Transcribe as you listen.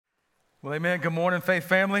Well, amen. Good morning, Faith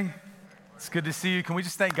family. It's good to see you. Can we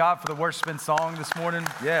just thank God for the worship and song this morning?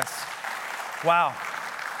 Yes. Wow.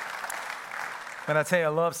 And I tell you, I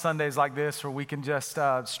love Sundays like this where we can just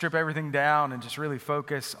strip everything down and just really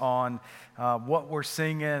focus on what we're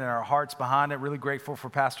singing and our hearts behind it. Really grateful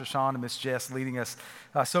for Pastor Sean and Miss Jess leading us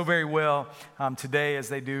so very well today as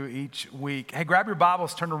they do each week. Hey, grab your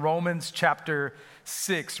Bibles, turn to Romans chapter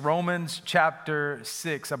 6. Romans chapter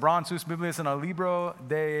 6. Abran sus Biblias en el libro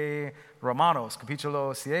de Romanos,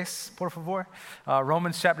 capítulo 6, por favor.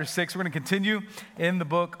 Romans chapter 6. We're going to continue in the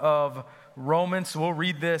book of Romans. So we'll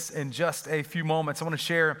read this in just a few moments. I want to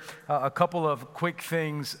share a couple of quick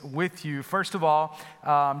things with you. First of all,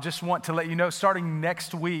 just want to let you know, starting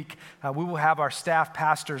next week, we will have our staff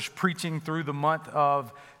pastors preaching through the month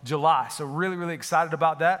of July. So really excited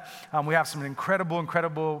about that. We have some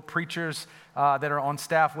incredible preachers that are on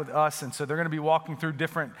staff with us, and so they're going to be walking through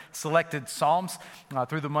different selected Psalms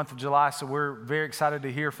through the month of July, so we're very excited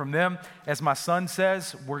to hear from them. As my son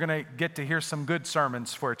says, we're going to get to hear some good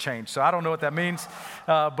sermons for a change, so I don't know what that means,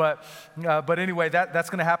 but anyway, that's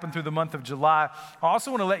going to happen through the month of July. I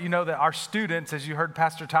also want to let you know that our students, as you heard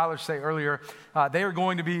Pastor Tyler say earlier, they are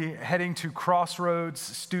going to be heading to Crossroads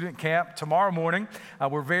Student Camp tomorrow morning.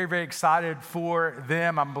 We're very excited for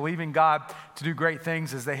them. I'm believing God to do great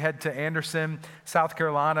things as they head to Anderson, South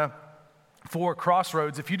Carolina for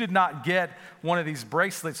Crossroads. If you did not get one of these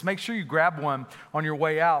bracelets, make sure you grab one on your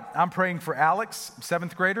way out. I'm praying for Alex,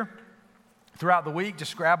 7th grader. Throughout the week,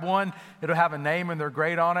 just grab one. It'll have a name and their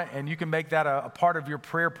grade on it, and you can make that a part of your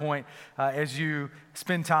prayer point as you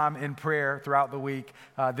spend time in prayer throughout the week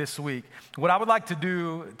this week. What I would like to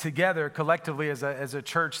do together collectively as a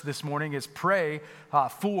church this morning is pray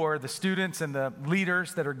for the students and the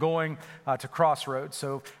leaders that are going to Crossroads.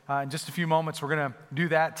 So in just a few moments, we're going to do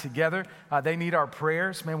that together. They need our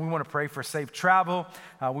prayers. Man, we want to pray for safe travel.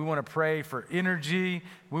 We want to pray for energy.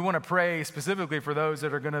 We want to pray specifically for those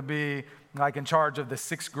that are going to be like in charge of the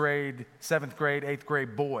 6th grade, 7th grade, 8th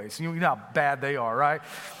grade boys. You know how bad they are, right?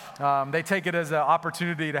 They take it as an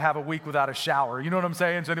opportunity to have a week without a shower. You know what I'm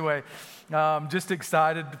saying? So anyway, just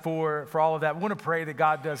excited for all of that. We want to pray that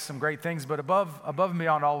God does some great things, but above and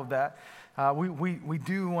beyond all of that, we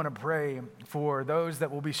do want to pray for those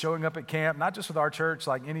that will be showing up at camp, not just with our church,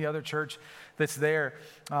 like any other church that's there.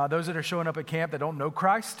 Those that are showing up at camp that don't know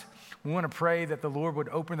Christ, we want to pray that the Lord would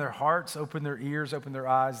open their hearts, open their ears, open their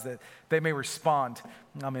eyes, that they may respond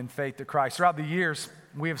in faith to Christ. Throughout the years,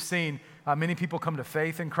 we have seen many people come to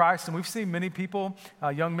faith in Christ, and we've seen many people,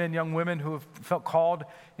 young men, young women, who have felt called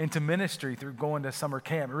into ministry through going to summer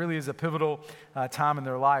camp. It really is a pivotal time in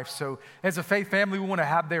their life. So as a faith family, we want to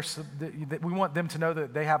have we want them to know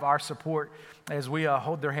that they have our support as we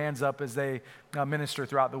hold their hands up as they minister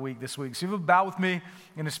throughout the week this week. So if you would bow with me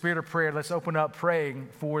in the spirit of prayer, let's open up praying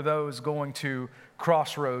for those going to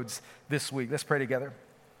Crossroads this week. Let's pray together.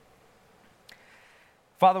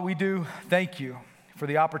 Father, we do thank you for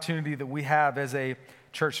the opportunity that we have as a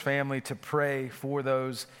church family to pray for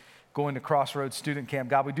those going to Crossroads Student Camp.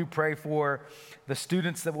 God, we do pray for the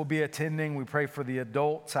students that will be attending. We pray for the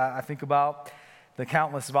adults. I think about the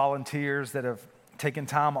countless volunteers that have taken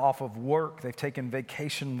time off of work. They've taken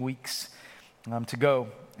vacation weeks to go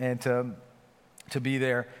and to be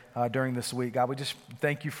there during this week. God, we just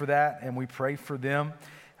thank you for that, and we pray for them.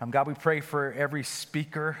 God, we pray for every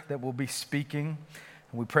speaker that will be speaking.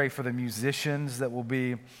 We pray for the musicians that will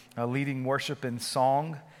be leading worship and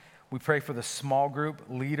song. We pray for the small group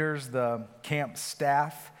leaders, the camp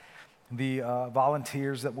staff, the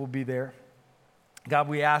volunteers that will be there. God,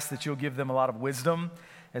 we ask that you'll give them a lot of wisdom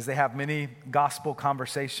as they have many gospel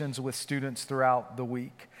conversations with students throughout the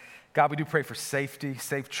week. God, we do pray for safety,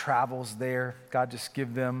 safe travels there. God, just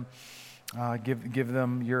give them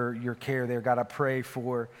your care there. God, I pray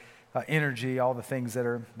for energy, all the things that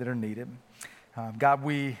are needed. God,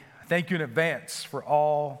 we thank you in advance for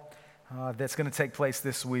all that's going to take place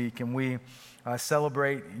this week, and we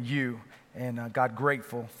celebrate you, and God,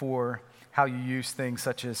 grateful for how you use things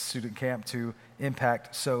such as student camp to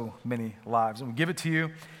impact so many lives. And we give it to you,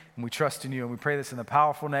 and we trust in you, and we pray this in the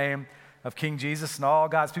powerful name of King Jesus, and all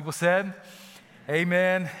God's people said,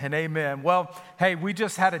 amen and amen. Well, hey, we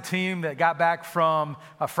just had a team that got back from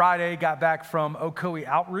Friday, got back from Ocoee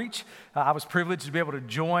Outreach. I was privileged to be able to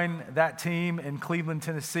join that team in Cleveland,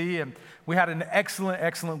 Tennessee, and we had an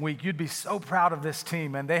excellent week. You'd be so proud of this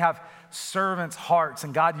team, and they have servants' hearts,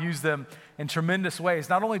 and God used them in tremendous ways,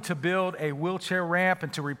 not only to build a wheelchair ramp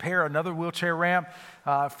and to repair another wheelchair ramp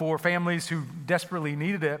for families who desperately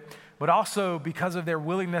needed it, but also because of their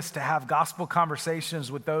willingness to have gospel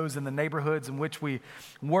conversations with those in the neighborhoods in which we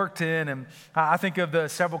worked in. And I think of the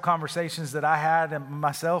several conversations that I had and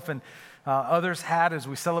myself and others had as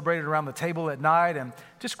we celebrated around the table at night, and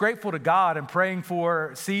just grateful to God and praying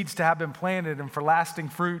for seeds to have been planted and for lasting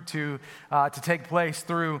fruit to take place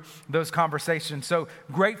through those conversations. So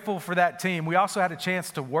grateful for that team. We also had a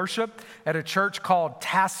chance to worship at a church called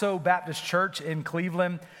Tasso Baptist Church in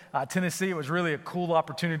Cleveland, Tennessee. It was really a cool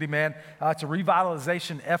opportunity, man. It's a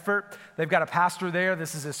revitalization effort. They've got a pastor there.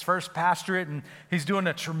 This is his first pastorate, and he's doing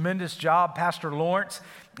a tremendous job, Pastor Lawrence.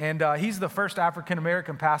 And he's the first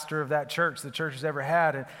African-American pastor of that church the church has ever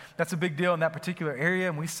had. And that's a big deal in that particular area,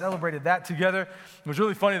 and we celebrated that together. It was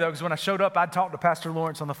really funny, though, because when I showed up, I'd talked to Pastor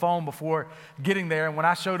Lawrence on the phone before getting there. And when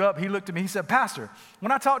I showed up, he looked at me, he said, "Pastor,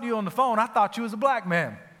 when I talked to you on the phone, I thought you was a black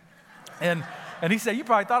man." And he said, "You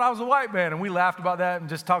probably thought I was a white man." And we laughed about that and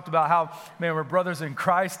just talked about how, man, we're brothers in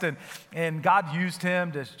Christ. And God used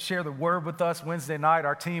him to share the word with us Wednesday night.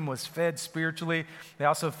 Our team was fed spiritually. They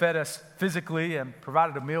also fed us physically and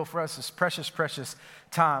provided a meal for us. This precious, precious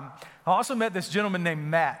time. I also met this gentleman named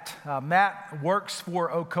Matt. Matt works for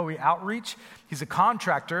Ocoee Outreach. He's a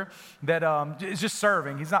contractor that is just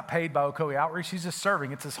serving. He's not paid by Ocoee Outreach. He's just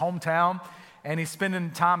serving. It's his hometown. And he's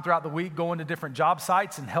spending time throughout the week going to different job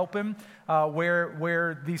sites and helping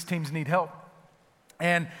where these teams need help.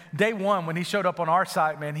 And day one, when he showed up on our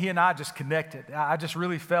site, man, he and I just connected. I just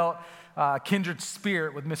really felt kindred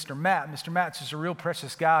spirit with Mr. Matt. Mr. Matt's just a real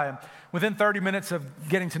precious guy. And within 30 minutes of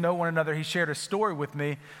getting to know one another, he shared a story with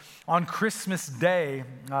me. On Christmas Day,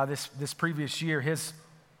 this previous year, his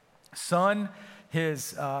son,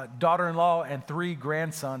 his daughter-in-law, and 3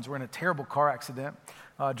 grandsons were in a terrible car accident.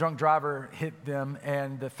 A drunk driver hit them,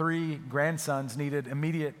 and the 3 grandsons needed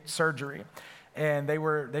immediate surgery. And they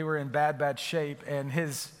were in bad shape. And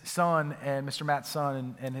his son and Mr. Matt's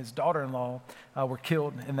son and his daughter-in-law were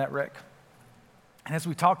killed in that wreck. And as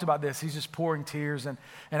we talked about this, he's just pouring tears, and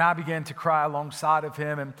I began to cry alongside of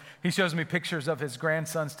him. And he shows me pictures of his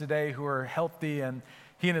grandsons today who are healthy, and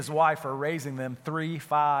he and his wife are raising them 3,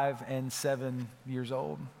 5, and 7 years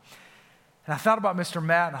old. And I thought about Mr.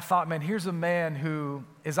 Matt, and I thought, man, here's a man who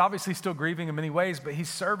is obviously still grieving in many ways, but he's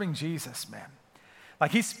serving Jesus, man. Like,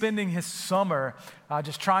 he's spending his summer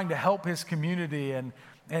just trying to help his community and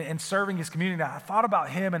serving his community. And I thought about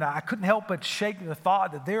him, and I couldn't help but shake the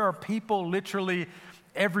thought that there are people literally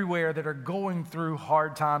everywhere that are going through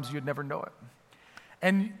hard times. You'd never know it.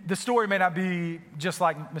 And the story may not be just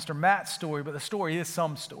like Mr. Matt's story, but the story is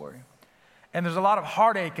some story. And there's a lot of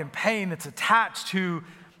heartache and pain that's attached to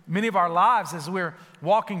many of our lives as we're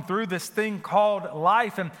walking through this thing called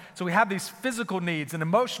life. And so we have these physical needs and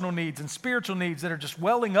emotional needs and spiritual needs that are just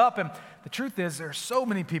welling up. And the truth is, there are so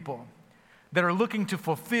many people that are looking to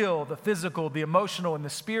fulfill the physical, the emotional, and the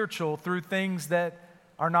spiritual through things that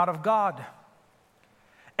are not of God.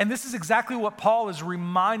 And this is exactly what Paul is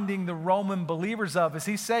reminding the Roman believers of, is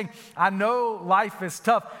he's saying, I know life is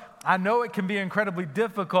tough. I know it can be incredibly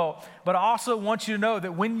difficult, but I also want you to know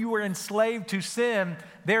that when you are enslaved to sin,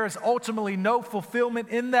 there is ultimately no fulfillment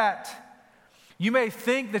in that. You may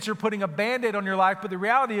think that you're putting a Band-Aid on your life, but the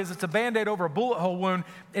reality is it's a Band-Aid over a bullet hole wound.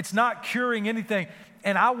 It's not curing anything.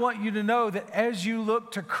 And I want you to know that as you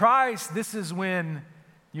look to Christ, this is when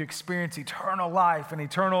you experience eternal life and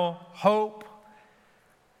eternal hope.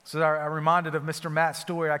 So I'm reminded of Mr. Matt's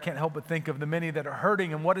story. I can't help but think of the many that are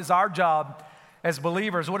hurting. And what is our job as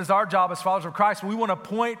believers? What is our job as followers of Christ? We want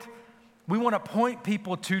to point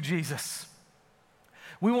people to Jesus.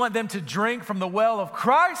 We want them to drink from the well of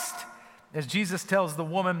Christ. As Jesus tells the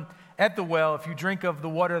woman at the well, if you drink of the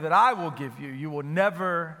water that I will give you, you will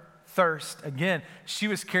never thirst again. She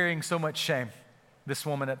was carrying so much shame, this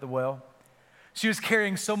woman at the well. She was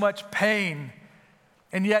carrying so much pain.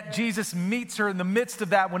 And yet Jesus meets her in the midst of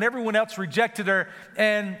that when everyone else rejected her.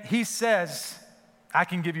 And he says, I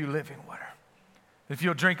can give you living water. If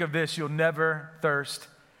you'll drink of this, you'll never thirst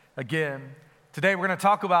again. Today we're going to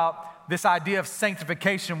talk about this idea of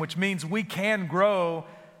sanctification, which means we can grow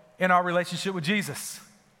in our relationship with Jesus.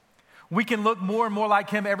 We can look more and more like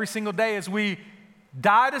him every single day as we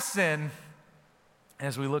die to sin and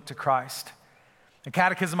as we look to Christ. The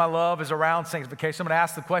catechism I love is around sanctification. I'm going to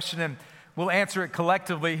ask the question and we'll answer it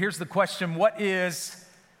collectively. Here's the question: what is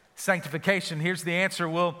sanctification? Here's the answer.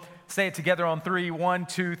 We'll say it together on 3. 1,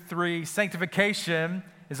 2, 3. Sanctification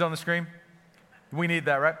is on the screen. We need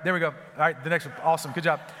that, right? There we go. All right, the next one. Awesome. Good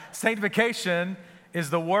job. Sanctification is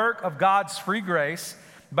the work of God's free grace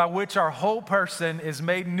by which our whole person is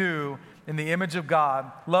made new in the image of God.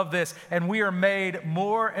 Love this. And we are made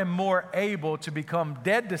more and more able to become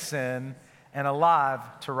dead to sin and alive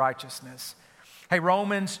to righteousness. Hey,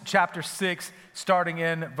 Romans chapter 6, starting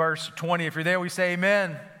in verse 20. If you're there, we say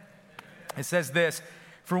amen. It says this: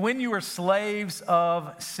 for when you were slaves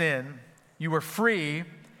of sin, you were free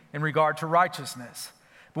in regard to righteousness.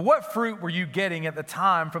 But what fruit were you getting at the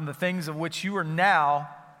time from the things of which you are now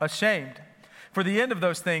ashamed? For the end of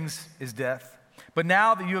those things is death. But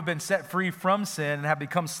now that you have been set free from sin and have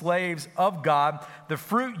become slaves of God, the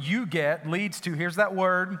fruit you get leads to, here's that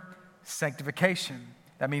word, sanctification.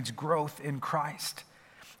 That means growth in Christ.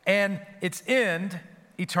 And its end,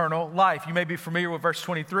 eternal life. You may be familiar with verse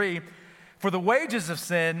 23. For the wages of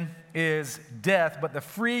sin is death, but the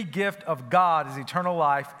free gift of God is eternal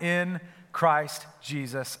life in Christ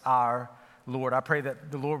Jesus our Lord. I pray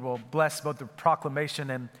that the Lord will bless both the proclamation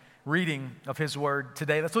and reading of his word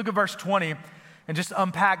today. Let's look at verse 20 and just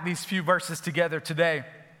unpack these few verses together today.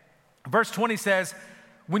 Verse 20 says,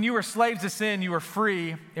 when you were slaves to sin, you were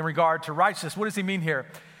free in regard to righteousness. What does he mean here?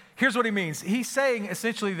 Here's what he means. He's saying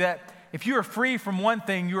essentially that if you are free from one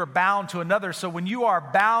thing, you are bound to another. So when you are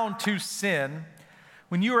bound to sin,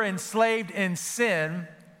 when you are enslaved in sin,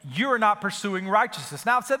 you are not pursuing righteousness.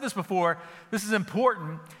 Now, I've said this before. This is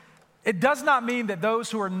important. It does not mean that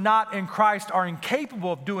those who are not in Christ are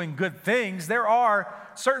incapable of doing good things. There are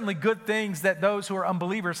certainly good things that those who are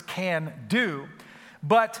unbelievers can do,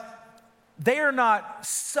 but they are not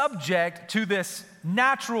subject to this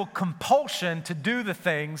natural compulsion to do the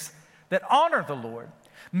things that honor the Lord.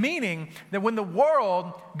 Meaning that when the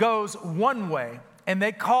world goes one way and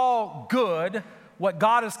they call good what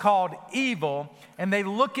God has called evil, and they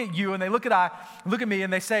look at you and they look at me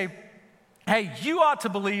and they say, hey, you ought to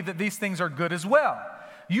believe that these things are good as well.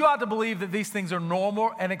 You ought to believe that these things are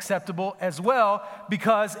normal and acceptable as well,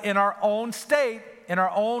 because in our own state, in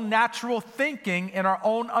our own natural thinking, in our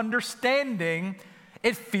own understanding,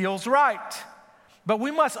 it feels right. But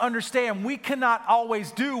we must understand we cannot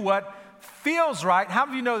always do what feels right. How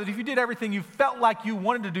many of you know that if you did everything you felt like you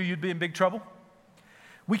wanted to do, you'd be in big trouble?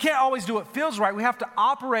 We can't always do what feels right. We have to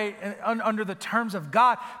operate under the terms of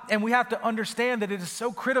God, and we have to understand that it is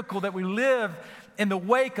so critical that we live in the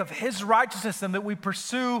wake of his righteousness and that we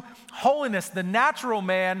pursue holiness. The natural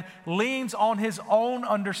man leans on his own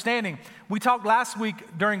understanding. We talked last week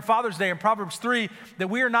during Father's Day in Proverbs 3 that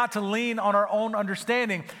we are not to lean on our own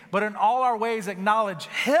understanding, but in all our ways acknowledge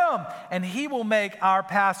him, and he will make our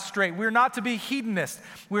path straight. We're not to be hedonists.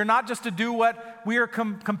 We're not just to do what we are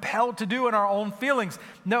compelled to do in our own feelings.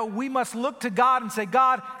 No, we must look to God and say,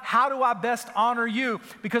 God, how do I best honor you?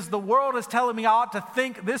 Because the world is telling me I ought to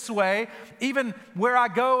think this way, even where I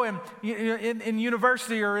go in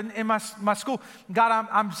university or in my school. God,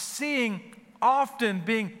 I'm seeing often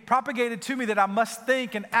being propagated to me that I must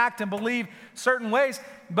think and act and believe certain ways.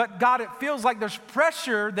 But God, it feels like there's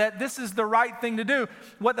pressure that this is the right thing to do.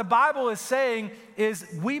 What the Bible is saying is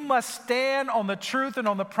we must stand on the truth and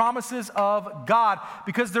on the promises of God,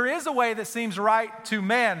 because there is a way that seems right to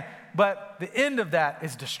man, but the end of that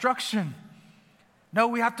is destruction. No,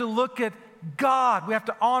 we have to look at God. We have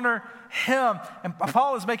to honor him. And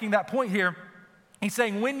Paul is making that point here. He's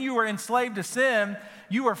saying when you were enslaved to sin,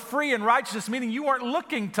 you were free in righteousness, meaning you weren't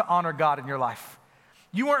looking to honor God in your life.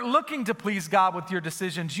 You weren't looking to please God with your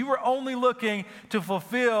decisions. You were only looking to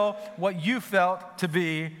fulfill what you felt to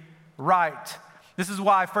be right. This is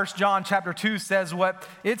why 1 John chapter 2 says what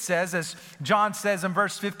it says, as John says in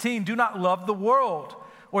verse 15, do not love the world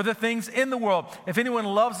or the things in the world. If anyone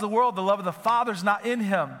loves the world, the love of the Father is not in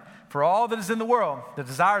him. For all that is in the world, the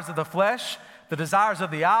desires of the flesh, the desires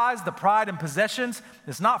of the eyes, the pride and possessions,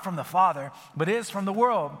 is not from the Father, but is from the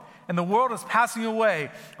world. And the world is passing away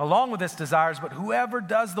along with its desires, but whoever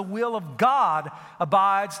does the will of God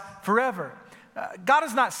abides forever. God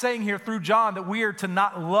is not saying here through John that we are to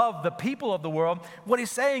not love the people of the world. What he's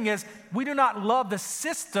saying is we do not love the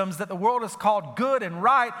systems that the world has called good and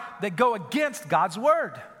right that go against God's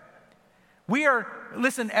word. We are,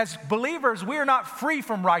 listen, as believers, we are not free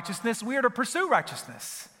from righteousness. We are to pursue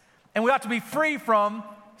righteousness. And we ought to be free from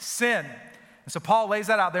sin. And so Paul lays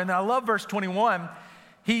that out there. And I love verse 21.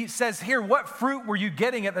 He says here, what fruit were you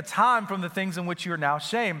getting at the time from the things in which you are now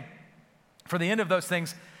ashamed? For the end of those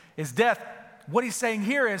things is death. What he's saying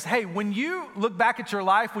here is, hey, when you look back at your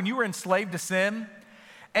life, when you were enslaved to sin,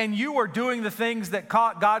 and you were doing the things that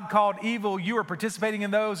God called evil, you were participating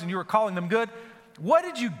in those and you were calling them good, what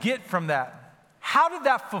did you get from that? How did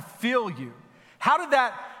that fulfill you? How did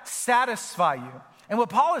that satisfy you? And what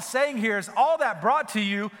Paul is saying here is all that brought to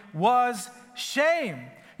you was shame.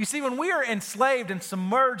 You see, when we are enslaved and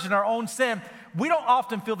submerged in our own sin, we don't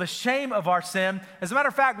often feel the shame of our sin. As a matter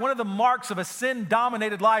of fact, one of the marks of a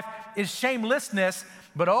sin-dominated life is shamelessness.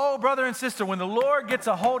 But oh, brother and sister, when the Lord gets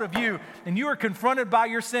a hold of you and you are confronted by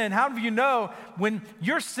your sin, how many of you know when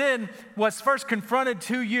your sin was first confronted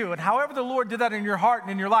to you, and however the Lord did that in your heart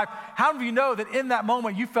and in your life, how many of you know that in that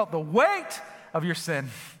moment you felt the weight of your sin?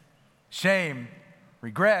 Shame.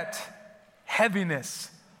 regret, heaviness,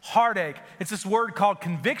 heartache. It's this word called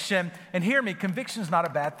conviction. And hear me, conviction is not a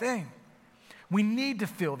bad thing. We need to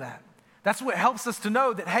feel that. That's what helps us to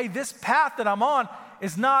know that, hey, this path that I'm on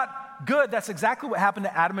is not good. That's exactly what happened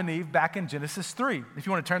to Adam and Eve back in Genesis 3. If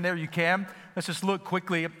you want to turn there, you can. Let's just look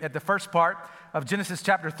quickly at the first part of Genesis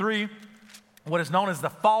chapter 3, what is known as the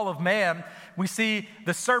fall of man. We see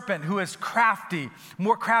the serpent who is crafty,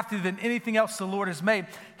 more crafty than anything else the Lord has made.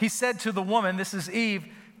 He said to the woman, this is Eve,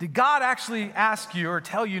 did God actually ask you or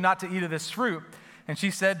tell you not to eat of this fruit? And she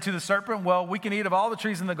said to the serpent, well, we can eat of all the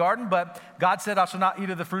trees in the garden, but God said I shall not eat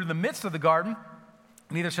of the fruit in the midst of the garden.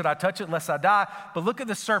 Neither should I touch it lest I die. But look at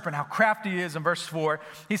the serpent, how crafty he is in verse 4.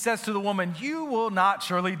 He says to the woman, you will not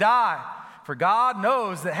surely die. For God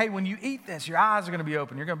knows that, hey, when you eat this, your eyes are going to be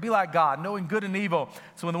open. You're going to be like God, knowing good and evil.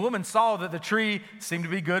 So when the woman saw that the tree seemed to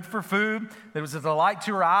be good for food, that it was a delight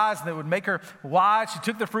to her eyes, and that would make her wise, she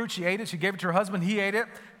took the fruit, she ate it, she gave it to her husband, he ate it.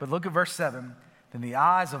 But look at verse 7. Then the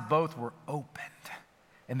eyes of both were opened,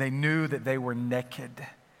 and they knew that they were naked.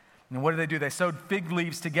 And what did? They sewed fig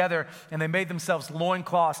leaves together, and they made themselves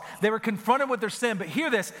loincloths. They were confronted with their sin, but hear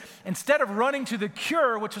this. Instead of running to the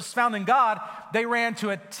cure, which was found in God, they ran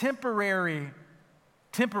to a temporary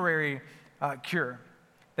cure.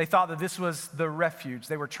 They thought that this was the refuge.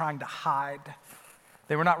 They were trying to hide.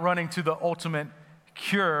 They were not running to the ultimate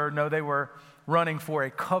cure. No, they were running for a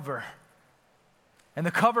cover. And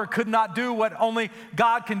the cover could not do what only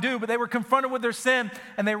God can do, but they were confronted with their sin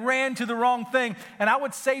and they ran to the wrong thing. And I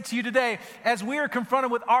would say to you today, as we are confronted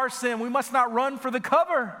with our sin, we must not run for the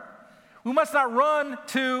cover. We must not run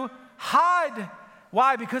to hide.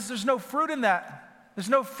 Why? Because there's no fruit in that. There's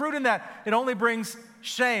no fruit in that. It only brings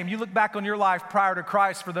shame. You look back on your life prior to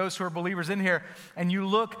Christ, for those who are believers in here, and you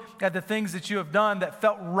look at the things that you have done that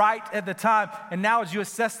felt right at the time, and now as you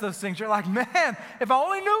assess those things, you're like, man, if I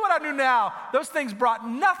only knew what I knew now. Those things brought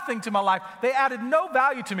nothing to my life. They added no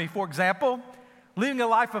value to me. For example, living a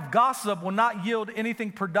life of gossip will not yield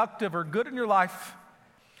anything productive or good in your life.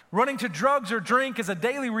 Running to drugs or drink as a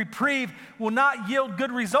daily reprieve will not yield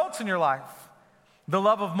good results in your life. The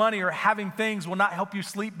love of money or having things will not help you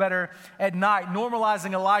sleep better at night.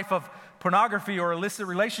 Normalizing a life of pornography or illicit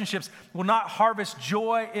relationships will not harvest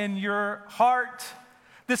joy in your heart.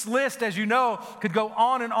 This list, as you know, could go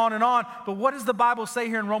on and on and on. But what does the Bible say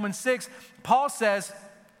here in Romans 6? Paul says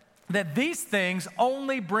that these things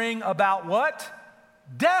only bring about what?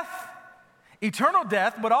 Death. Eternal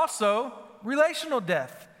death, but also relational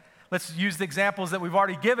death. Let's use the examples that we've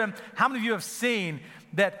already given. How many of you have seen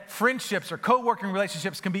that friendships or co-working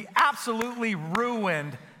relationships can be absolutely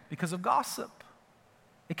ruined because of gossip?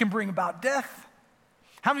 It can bring about death.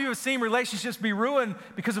 How many of you have seen relationships be ruined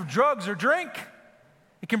because of drugs or drink?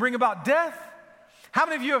 It can bring about death. How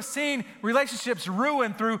many of you have seen relationships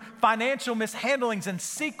ruined through financial mishandlings and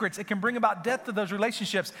secrets? It can bring about death to those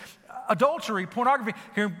relationships. Adultery, pornography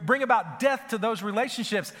can bring about death to those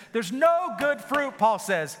relationships. There's no good fruit, Paul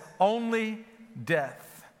says, only death.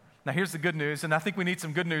 Now here's the good news, and I think we need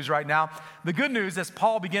some good news right now. The good news, as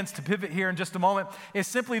Paul begins to pivot here in just a moment, is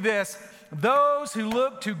simply this: those who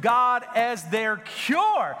look to God as their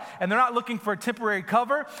cure, and they're not looking for a temporary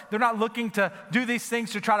cover, they're not looking to do these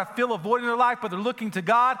things to try to fill a void in their life, but they're looking to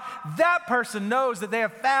God. That person knows that they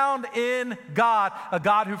have found in God a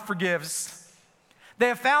God who forgives. They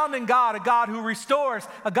have found in God a God who restores,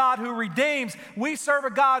 a God who redeems. We serve a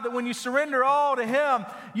God that when you surrender all to Him,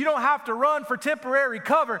 you don't have to run for temporary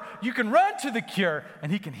cover. You can run to the cure,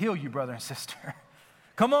 and He can heal you, brother and sister.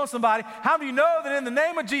 Come on, somebody. How do you know that in the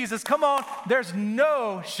name of Jesus, come on, there's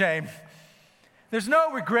no shame. There's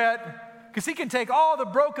no regret, because He can take all the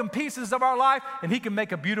broken pieces of our life, and He can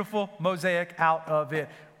make a beautiful mosaic out of it.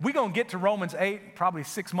 We're going to get to Romans 8, probably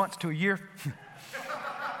 6 months to a year.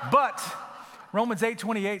 But Romans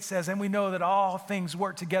 8:28 says, and we know that all things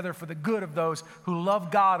work together for the good of those who love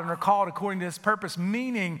God and are called according to His purpose,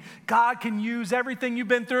 meaning God can use everything you've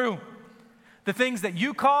been through. The things that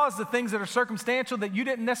you caused, the things that are circumstantial that you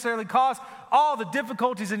didn't necessarily cause, all the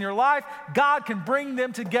difficulties in your life, God can bring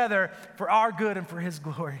them together for our good and for His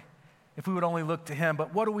glory if we would only look to Him.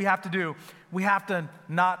 But what do we have to do? We have to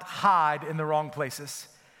not hide in the wrong places.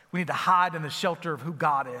 We need to hide in the shelter of who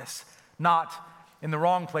God is, not in the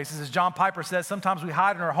wrong places. As John Piper says, sometimes we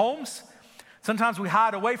hide in our homes. Sometimes we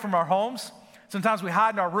hide away from our homes. Sometimes we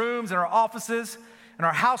hide in our rooms, in our offices, in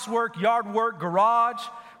our housework, yard work, garage.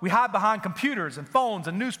 We hide behind computers and phones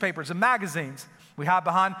and newspapers and magazines. We We hide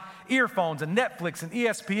behind earphones and Netflix and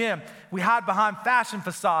ESPN. We hide behind fashion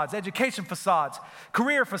facades, education facades,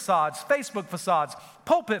 career facades, Facebook facades,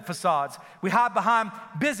 pulpit facades. We hide behind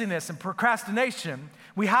busyness and procrastination.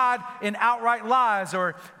 We hide in outright lies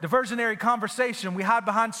or diversionary conversation. We hide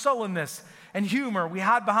behind sullenness and humor. We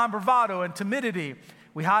hide behind bravado and timidity.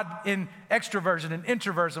 We hide in extroversion and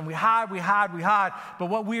introversion. We hide.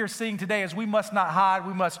 But what we are seeing today is we must not hide.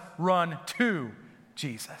 We must run to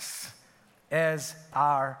Jesus as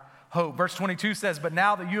our hope. Verse 22 says, but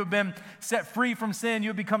now that you have been set free from sin, you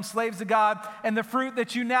have become slaves to God, and the fruit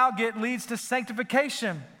that you now get leads to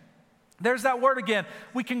sanctification. There's that word again.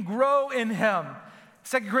 We can grow in him.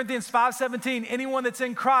 2 Corinthians 5:17, anyone that's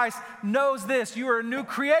in Christ knows this, you are a new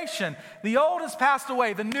creation. The old has passed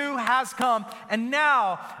away, the new has come, and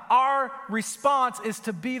now our response is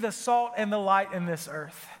to be the salt and the light in this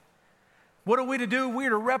earth. What are we to do? We are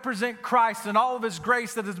to represent Christ and all of his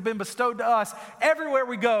grace that has been bestowed to us. Everywhere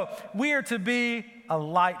we go, we are to be a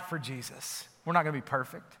light for Jesus. We're not going to be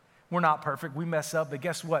perfect. We're not perfect. We mess up, but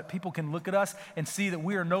guess what? People can look at us and see that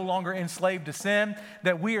we are no longer enslaved to sin,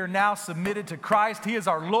 that we are now submitted to Christ. He is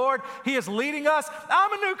our Lord. He is leading us.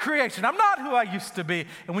 I'm a new creation. I'm not who I used to be.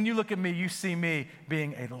 And when you look at me, you see me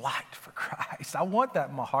being a light for Christ. I want that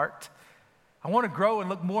in my heart. I want to grow and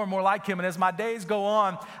look more and more like him. And as my days go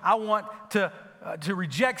on, I want to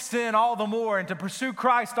reject sin all the more and to pursue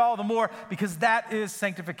Christ all the more, because that is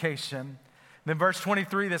sanctification. Then verse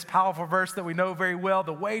 23, this powerful verse that we know very well,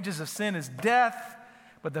 the wages of sin is death,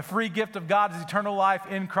 but the free gift of God is eternal life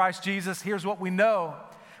in Christ Jesus. Here's what we know.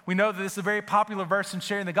 We know that this is a very popular verse in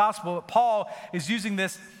sharing the gospel, but Paul is using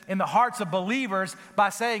this in the hearts of believers by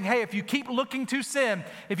saying, hey, if you keep looking to sin,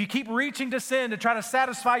 if you keep reaching to sin to try to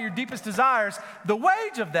satisfy your deepest desires, the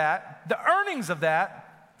wage of that, the earnings of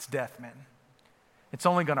that, it's death, man. It's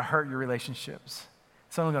only going to hurt your relationships.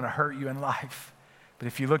 It's only going to hurt you in life. But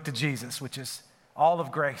if you look to Jesus, which is all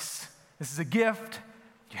of grace, this is a gift,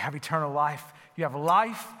 you have eternal life. You have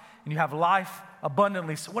life, and you have life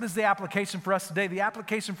abundantly. So what is the application for us today? The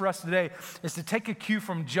application for us today is to take a cue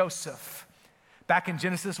from Joseph. Back in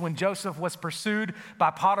Genesis, when Joseph was pursued by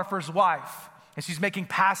Potiphar's wife, and she's making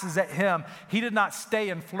passes at him, he did not stay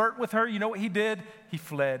and flirt with her. You know what he did? He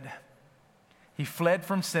fled. He fled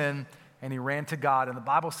from sin, and he ran to God. And the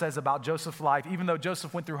Bible says about Joseph's life, even though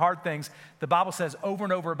Joseph went through hard things, the Bible says over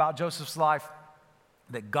and over about Joseph's life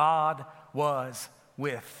that God was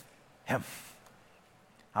with him.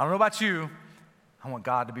 I don't know about you. I want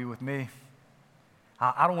God to be with me.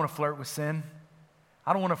 I don't want to flirt with sin.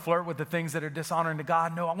 I don't want to flirt with the things that are dishonoring to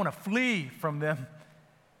God. No, I want to flee from them,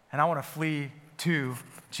 and I want to flee to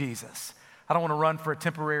Jesus. I don't want to run for a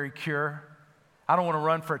temporary cure. I don't want to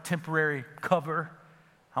run for a temporary cover.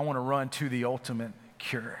 I want to run to the ultimate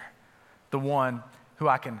cure, the one who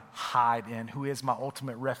I can hide in, who is my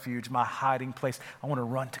ultimate refuge, my hiding place. I want to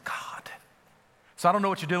run to God. So I don't know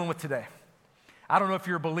what you're dealing with today. I don't know if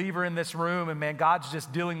you're a believer in this room and man, God's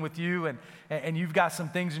just dealing with you and you've got some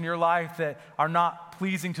things in your life that are not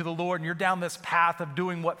pleasing to the Lord and you're down this path of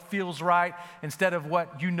doing what feels right instead of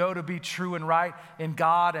what you know to be true and right in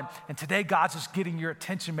God. And today God's just getting your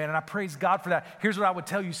attention, man, and I praise God for that. Here's what I would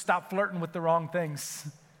tell you: stop flirting with the wrong things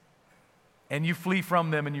and you flee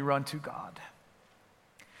from them and you run to God.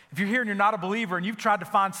 If you're here and you're not a believer and you've tried to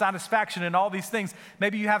find satisfaction in all these things,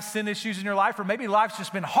 maybe you have sin issues in your life, or maybe life's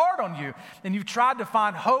just been hard on you and you've tried to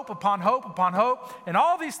find hope upon hope upon hope and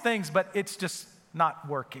all these things, but it's just not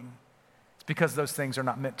working. It's because those things are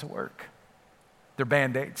not meant to work. They're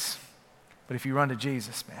Band-Aids. But if you run to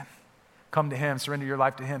Jesus, man, come to him, surrender your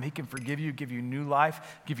life to him, he can forgive you, give you new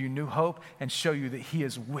life, give you new hope, and show you that he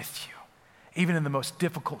is with you. Even in the most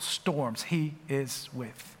difficult storms, he is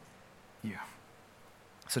with you.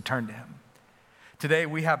 So turn to him. Today,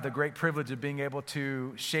 we have the great privilege of being able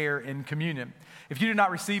to share in communion. If you did not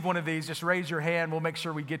receive one of these, just raise your hand. We'll make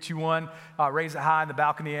sure we get you one. Raise it high in the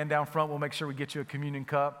balcony and down front. We'll make sure we get you a communion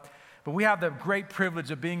cup. But we have the great privilege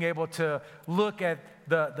of being able to look at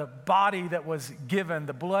the body that was given,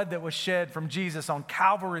 the blood that was shed from Jesus on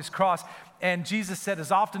Calvary's cross. And Jesus said, as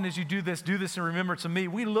often as you do this in remembrance of me.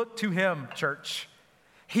 We look to him, church.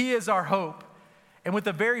 He is our hope. And with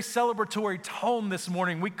a very celebratory tone this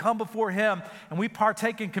morning, we come before him and we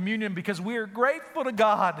partake in communion because we are grateful to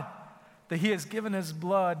God that he has given his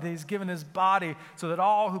blood, that he's given his body so that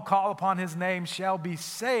all who call upon his name shall be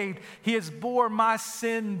saved. He has bore my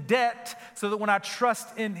sin debt so that when I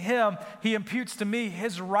trust in him, he imputes to me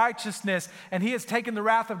his righteousness, and he has taken the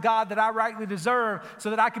wrath of God that I rightly deserve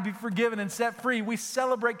so that I can be forgiven and set free. We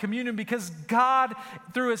celebrate communion because God,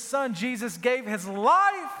 through his son Jesus, gave his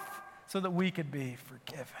life so that we could be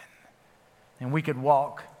forgiven and we could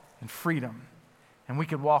walk in freedom and we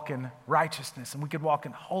could walk in righteousness, and we could walk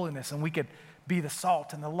in holiness, and we could be the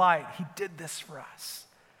salt and the light. He did this for us.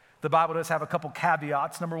 The Bible does have a couple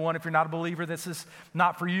caveats. Number one, if you're not a believer, this is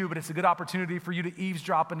not for you, but it's a good opportunity for you to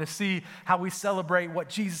eavesdrop and to see how we celebrate what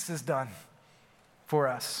Jesus has done for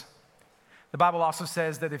us. The Bible also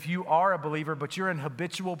says that if you are a believer, but you're in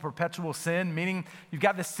habitual, perpetual sin, meaning you've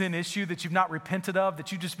got this sin issue that you've not repented of,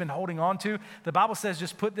 that you've just been holding on to, the Bible says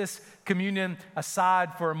just put this communion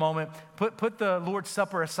aside for a moment, put the Lord's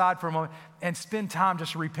Supper aside for a moment, and spend time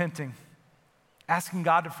just repenting, asking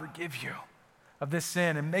God to forgive you of this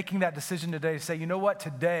sin, and making that decision today to say, you know what,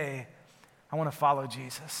 today I want to follow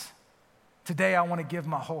Jesus. Today I want to give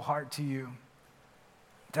my whole heart to you.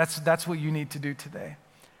 That's what you need to do today.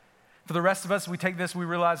 For the rest of us, we take this, we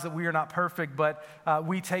realize that we are not perfect, but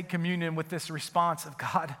we take communion with this response of,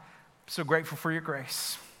 God, I'm so grateful for your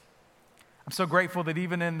grace. I'm so grateful that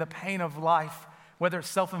even in the pain of life, whether it's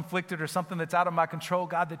self-inflicted or something that's out of my control,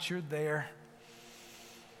 God, that you're there.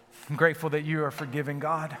 I'm grateful that you are forgiving,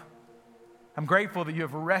 God. I'm grateful that you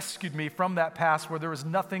have rescued me from that past where there was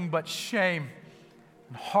nothing but shame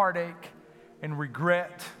and heartache and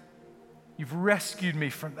regret. You've rescued me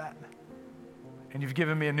from that. And you've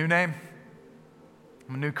given me a new name.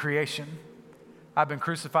 I'm a new creation. I've been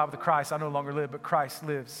crucified with Christ. I no longer live, but Christ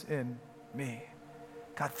lives in me.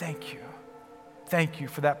 God, thank you. Thank you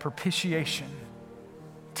for that propitiation,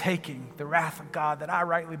 taking the wrath of God that I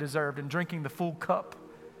rightly deserved and drinking the full cup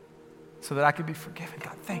so that I could be forgiven.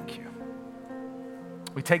 God, thank you.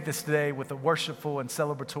 We take this today with a worshipful and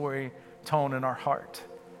celebratory tone in our heart,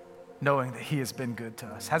 knowing that he has been good to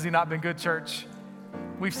us. Has he not been good, church?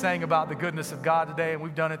 We've sang about the goodness of God today, and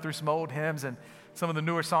we've done it through some old hymns and some of the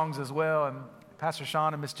newer songs as well. And Pastor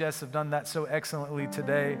Sean and Miss Jess have done that so excellently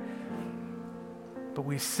today. But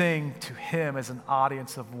we sing to him as an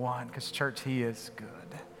audience of one, because, church, he is good.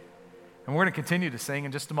 And we're going to continue to sing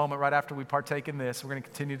in just a moment right after we partake in this. We're going to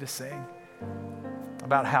continue to sing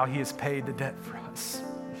about how he has paid the debt for us.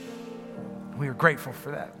 We are grateful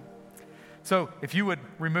for that. So if you would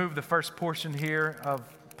remove the first portion here of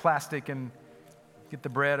plastic and get the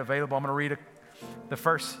bread available. I'm going to read the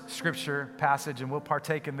first scripture passage, and we'll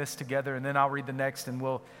partake in this together, and then I'll read the next, and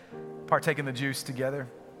we'll partake in the juice together.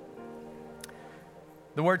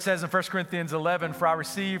 The word says in 1 Corinthians 11, "For I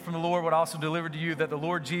received from the Lord what I also delivered to you, that the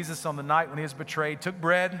Lord Jesus on the night when he was betrayed took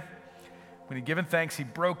bread. When he had given thanks, he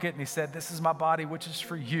broke it, and he said, 'This is my body, which is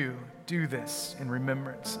for you. Do this in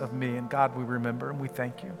remembrance of me.'" And God, we remember, and we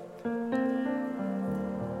thank you.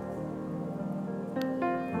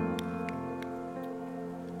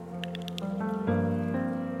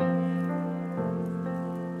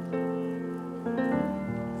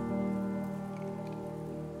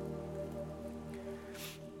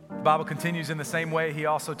 The Bible continues in the same way. He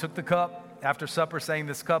also took the cup after supper, saying,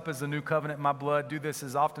 "This cup is the new covenant in my blood. Do this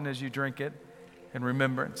as often as you drink it in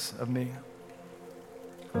remembrance of me."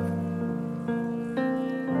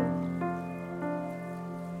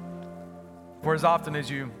 For as often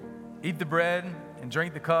as you eat the bread and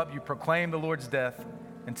drink the cup, you proclaim the Lord's death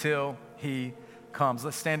until he comes.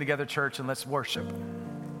 Let's stand together, church, and let's worship.